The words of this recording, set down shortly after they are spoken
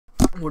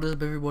What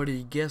up,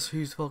 everybody? Guess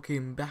who's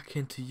fucking back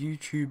into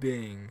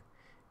YouTubing?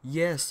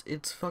 Yes,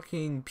 it's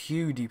fucking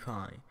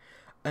PewDiePie.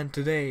 And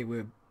today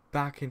we're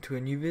back into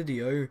a new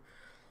video.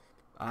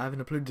 I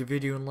haven't uploaded a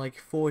video in like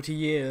 40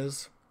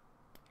 years.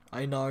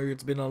 I know,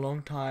 it's been a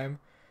long time,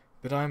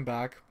 but I'm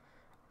back.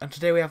 And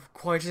today we have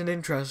quite an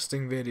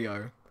interesting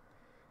video.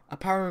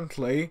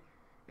 Apparently,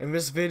 in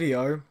this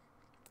video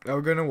that we're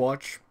gonna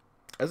watch,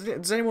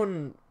 does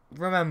anyone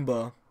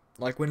remember,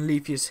 like, when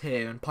Leafy is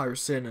here and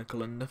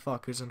Pyrocynical and the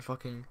fuckers and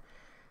fucking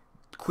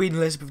Queen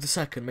Elizabeth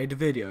II made a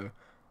video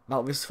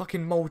about this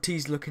fucking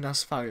Maltese looking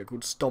ass faggot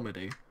called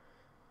Stomedy?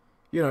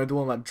 You know, the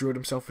one that drilled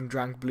himself and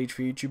drank bleach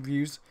for YouTube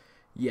views?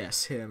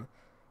 Yes, him.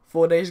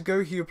 4 days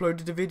ago he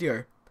uploaded a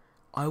video.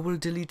 I will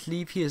delete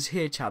Leafy is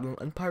here channel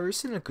and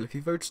Pyrocynical if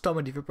you vote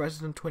Stomedy for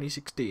President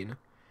 2016.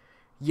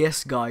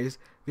 Yes guys,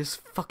 this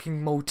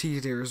fucking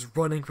Malteser is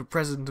running for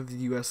President of the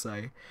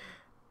USA.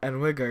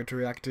 And we're going to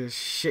react to a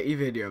shitty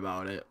video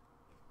about it.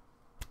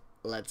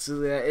 Let's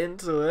get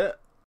into it.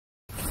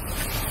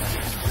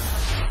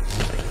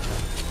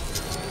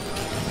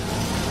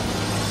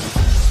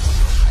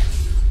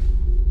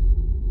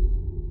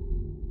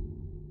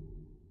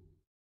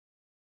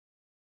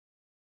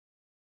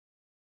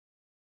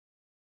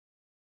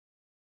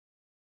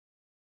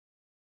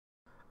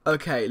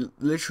 Okay,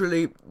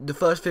 literally, the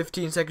first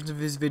 15 seconds of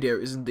this video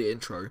isn't the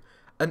intro.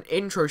 An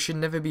intro should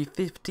never be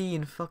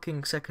 15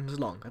 fucking seconds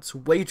long. That's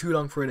way too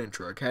long for an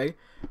intro, okay?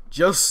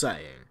 Just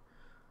saying.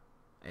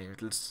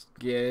 And let's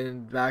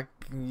get back,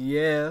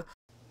 yeah.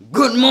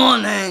 Good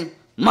morning,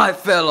 my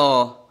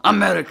fellow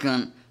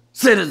American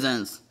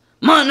citizens.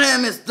 My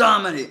name is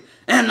Dominic,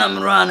 and I'm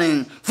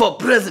running for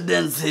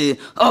Presidency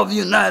of the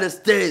United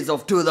States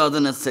of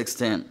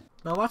 2016.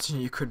 Now that's a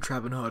new country I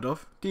haven't heard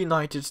of. The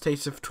United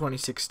States of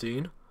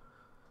 2016.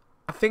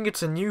 I think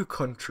it's a new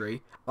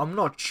country. I'm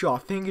not sure. I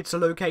think it's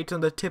located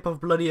on the tip of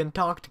bloody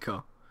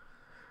Antarctica.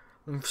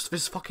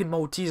 This fucking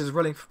Maltese is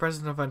running for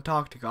president of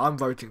Antarctica. I'm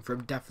voting for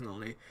him,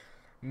 definitely.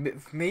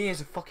 Me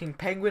as a fucking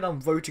penguin, I'm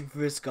voting for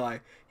this guy.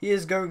 He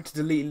is going to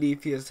delete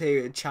Leafy's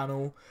here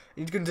channel.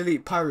 He's going to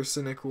delete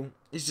Pyrocynical.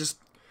 It's just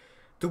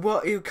the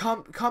world. It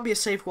can't be a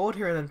safe world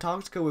here in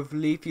Antarctica with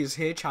Leafy's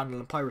here channel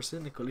and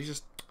Pyrocynical.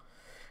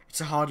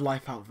 It's a hard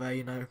life out there,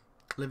 you know,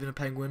 living a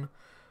penguin.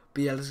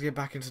 But yeah, let's get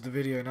back into the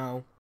video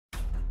now.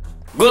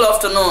 Good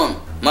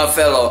afternoon, my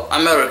fellow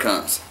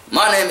Americans.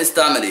 My name is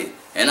Tamidi,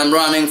 and I'm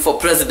running for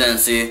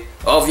Presidency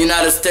of the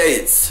United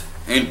States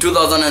in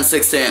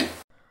 2016.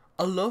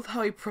 I love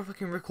how he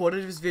fucking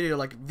recorded his video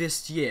like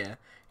this year.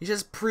 He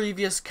says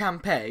previous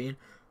campaign,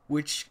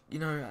 which, you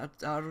know,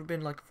 that would have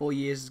been like 4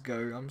 years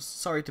ago. I'm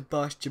sorry to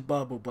burst your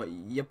bubble, but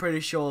you're pretty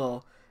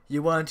sure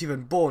you weren't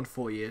even born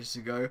 4 years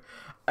ago.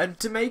 And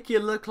to make it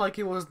look like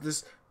it was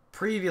this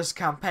previous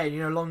campaign,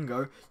 you know, long ago,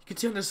 you can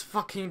see on this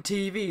fucking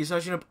TV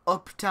searching up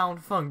Uptown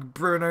Funk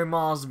Bruno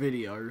Mars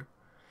video.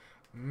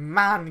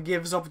 Man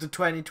gives up the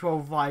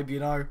 2012 vibe,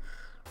 you know.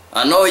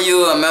 I know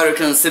you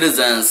American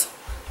citizens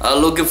are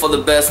looking for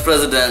the best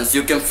presidents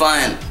you can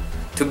find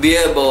to be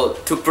able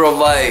to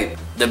provide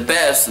the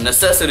best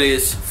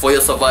necessities for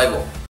your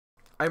survival.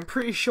 I'm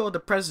pretty sure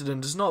the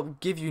president does not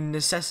give you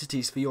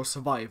necessities for your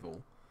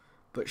survival.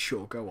 But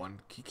sure, go on,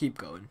 keep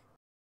going.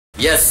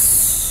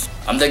 Yes,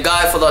 I'm the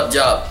guy for that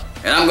job,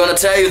 and I'm gonna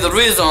tell you the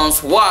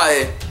reasons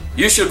why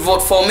you should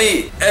vote for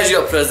me as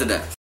your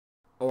president.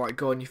 Alright,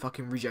 go on, you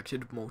fucking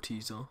rejected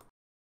Malteser.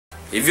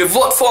 If you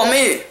vote for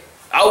me,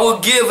 I will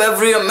give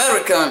every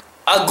American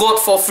a goat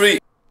for free.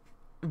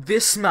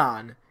 This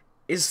man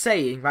is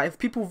saying that if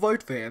people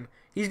vote for him,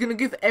 he's gonna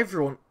give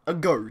everyone a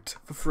goat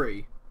for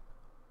free.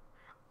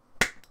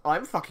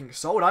 I'm fucking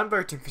sold. I'm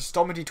voting for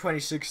Stomedy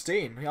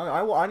 2016.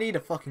 I need a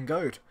fucking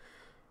goat.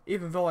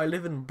 Even though I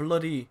live in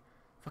bloody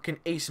fucking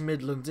East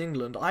Midlands,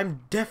 England,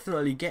 I'm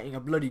definitely getting a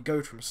bloody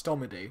goat from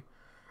Stomedy.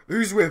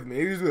 Who's with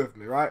me? Who's with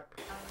me, right?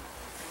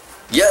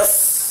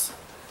 Yes,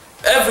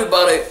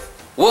 everybody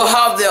will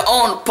have their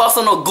own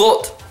personal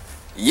goat.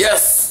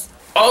 Yes.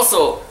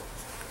 Also,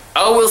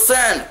 I will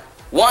send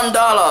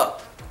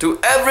 $1 to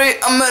every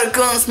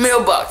American's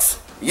mailbox.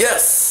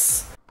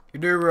 Yes. You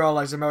do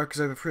realise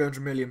America's over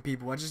 300 million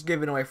people. I'm just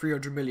giving away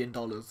 $300 million.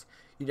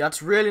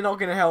 That's really not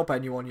going to help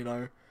anyone, you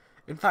know.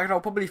 In fact,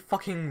 I'll probably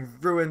fucking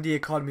ruin the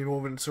economy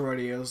more than it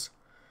already is.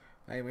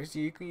 Anyways,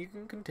 you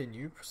can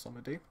continue,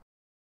 Stomedy.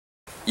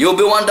 You'll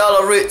be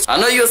 $1 rich. I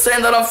know you're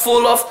saying that I'm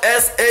full of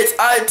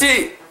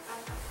shit,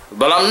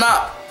 but I'm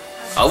not.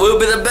 I will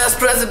be the best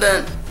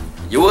president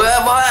you will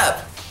ever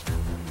have.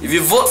 If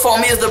you vote for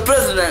me as the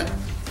president,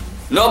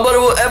 nobody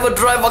will ever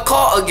drive a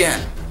car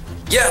again.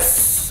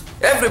 Yes,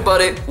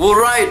 everybody will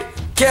ride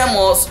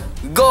camels,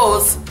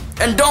 goats,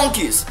 and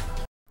donkeys.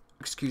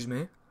 Excuse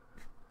me?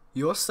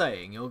 You're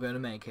saying you're going to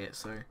make it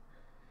so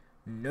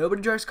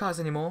nobody drives cars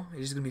anymore,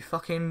 it's just going to be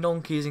fucking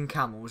donkeys and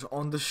camels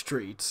on the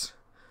streets.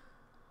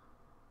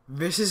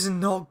 This is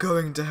not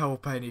going to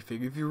help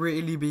anything. If you're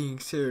really being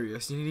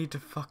serious, you need to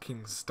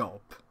fucking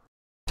stop.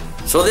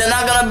 So there are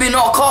not gonna be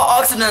no car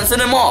accidents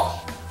anymore.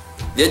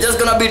 They're just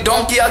gonna be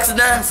donkey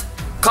accidents,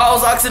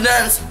 cows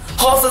accidents,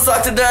 horses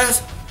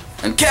accidents,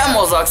 and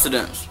camels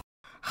accidents.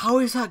 How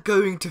is that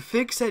going to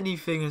fix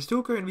anything? There's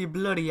still going to be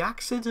bloody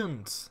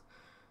accidents.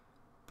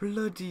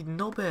 Bloody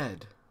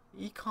knobhead.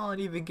 He can't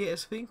even get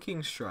his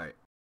thinking straight.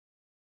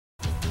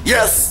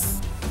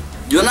 Yes,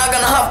 you're not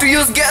gonna have to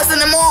use gas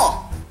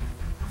anymore.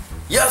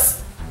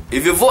 Yes,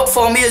 if you vote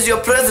for me as your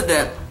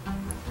president,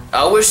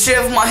 I will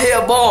shave my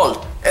hair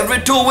bald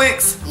every 2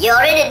 weeks. You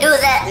already do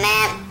that,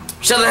 man.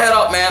 Shut the head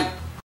up, man.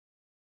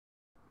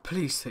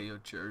 Please say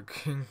you're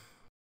joking.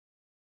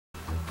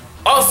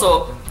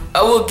 Also,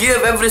 I will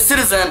give every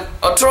citizen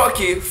a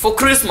turkey for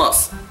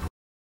Christmas.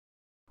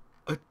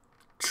 A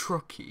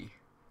truckee?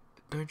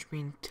 Don't you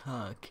mean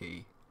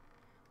turkey?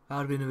 That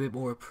would have been a bit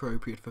more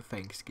appropriate for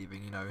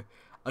Thanksgiving, you know.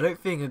 I don't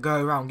think I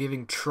go around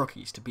giving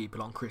truckies to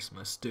people on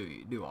Christmas,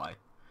 do I?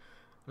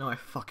 No, I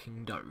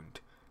fucking don't.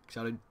 Because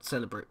I don't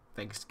celebrate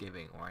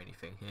Thanksgiving or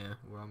anything here.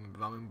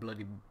 I'm in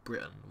bloody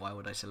Britain. Why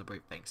would I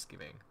celebrate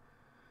Thanksgiving?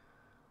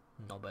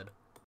 Not bad.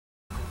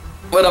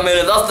 Wait a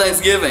minute, that's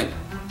Thanksgiving.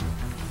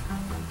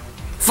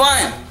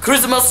 Fine,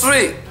 Christmas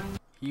tree.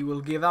 He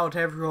will give out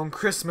everyone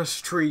Christmas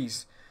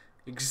trees.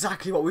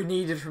 Exactly what we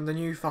needed from the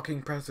new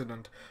fucking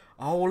president.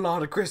 A whole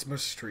lot of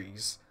Christmas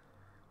trees.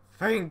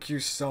 Thank you,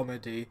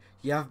 somebody.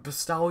 You have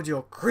bestowed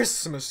your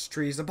Christmas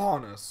trees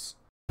upon us.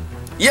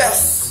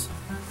 Yes.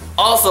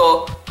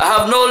 Also, I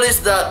have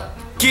noticed that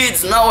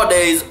kids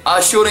nowadays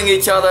are shooting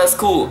each other at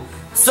school.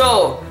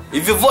 So,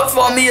 if you vote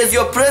for me as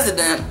your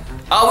president,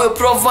 I will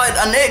provide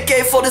an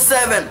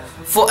AK-47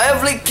 for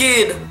every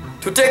kid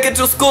to take it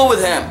to school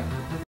with him.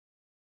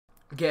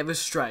 Get this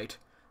straight.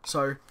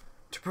 So,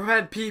 to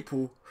prevent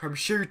people from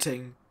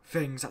shooting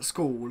things at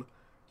school,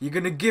 you're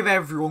gonna give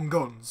everyone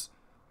guns.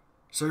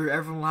 So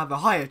everyone will have a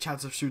higher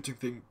chance of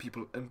shooting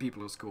people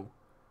at school.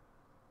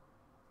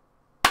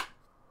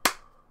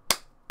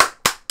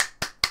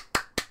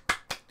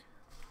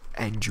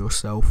 End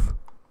yourself.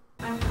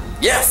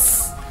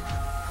 Yes!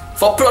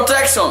 For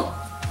protection!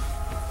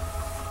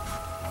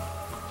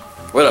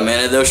 Wait a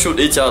minute, they'll shoot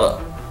each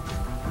other.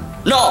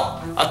 No!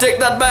 I take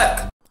that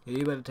back! Yeah,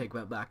 you better take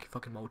that back, you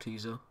fucking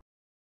Malteser.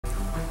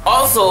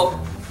 Also,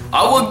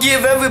 I will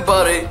give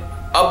everybody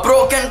a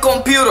broken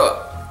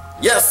computer.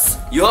 Yes,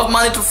 you have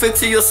money to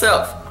fix it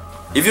yourself.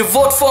 If you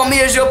vote for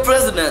me as your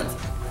president,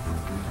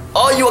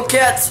 all your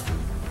cats,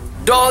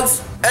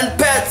 dogs, and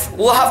pets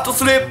will have to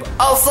sleep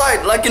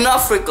outside like in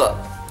Africa.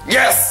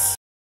 Yes!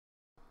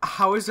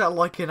 How is that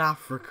like in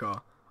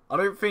Africa? I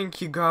don't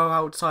think you go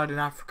outside in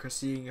Africa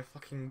seeing a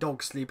fucking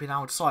dog sleeping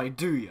outside,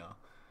 do ya?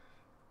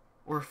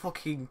 Or a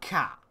fucking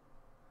cat.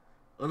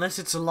 Unless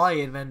it's a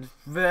lion, then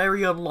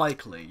very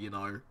unlikely, you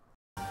know.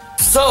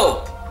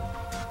 So,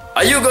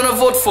 are you gonna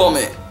vote for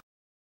me?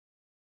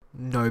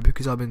 No,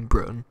 because I'm in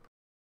Britain.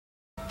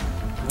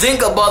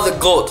 Think about the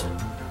goat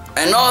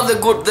and all the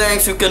good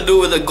things you can do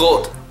with the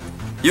goat.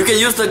 You can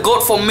use the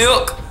goat for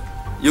milk.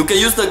 You can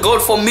use the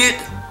goat for meat.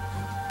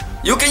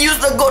 You can use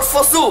the goat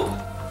for soup.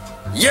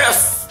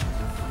 Yes!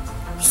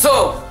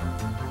 So,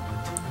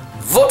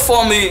 vote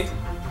for me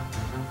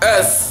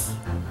as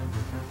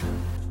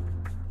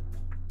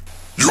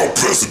your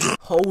president.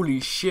 Holy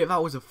shit,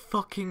 that was a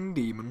fucking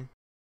demon.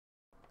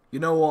 You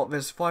know what,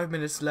 there's 5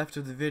 minutes left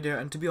of the video,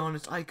 and to be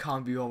honest, I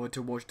can't be bothered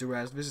to watch the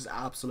rest. This is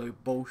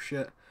absolute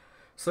bullshit.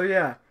 So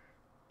yeah,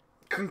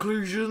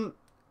 conclusion,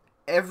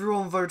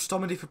 everyone votes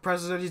Dominic for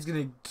president. He's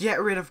gonna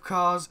get rid of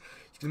cars,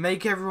 he's gonna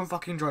make everyone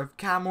fucking drive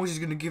camels, he's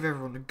gonna give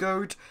everyone a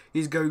goat,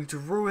 he's going to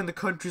ruin the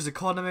country's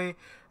economy,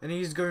 and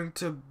he's going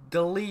to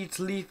delete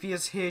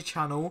Leafy's hair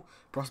channel,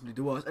 possibly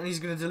the worst, and he's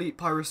gonna delete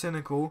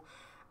Pyrocynical,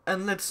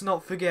 and let's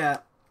not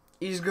forget,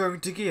 he's going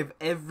to give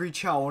every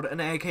child an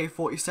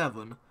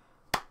AK-47.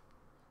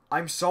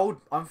 I'm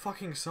sold. I'm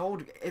fucking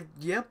sold.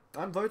 Yep,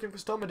 I'm voting for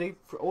Stomedy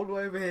all the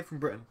way over here from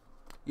Britain.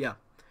 Yeah.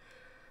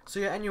 So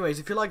yeah, anyways,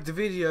 if you liked the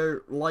video,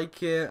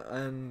 like it,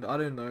 and I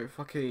don't know,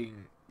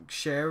 fucking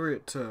share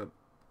it to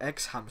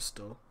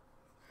X-Hamster.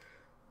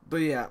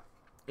 But yeah,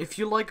 if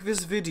you like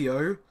this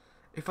video,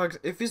 if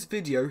this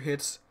video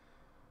hits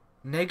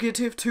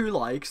 -2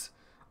 likes,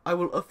 I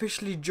will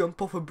officially jump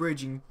off a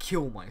bridge and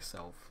kill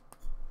myself.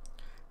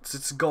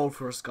 It's a goal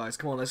for us, guys.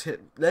 Come on, let's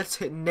hit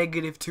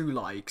 -2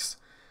 likes.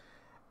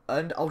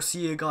 And I'll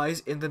see you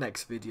guys in the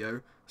next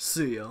video.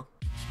 See ya.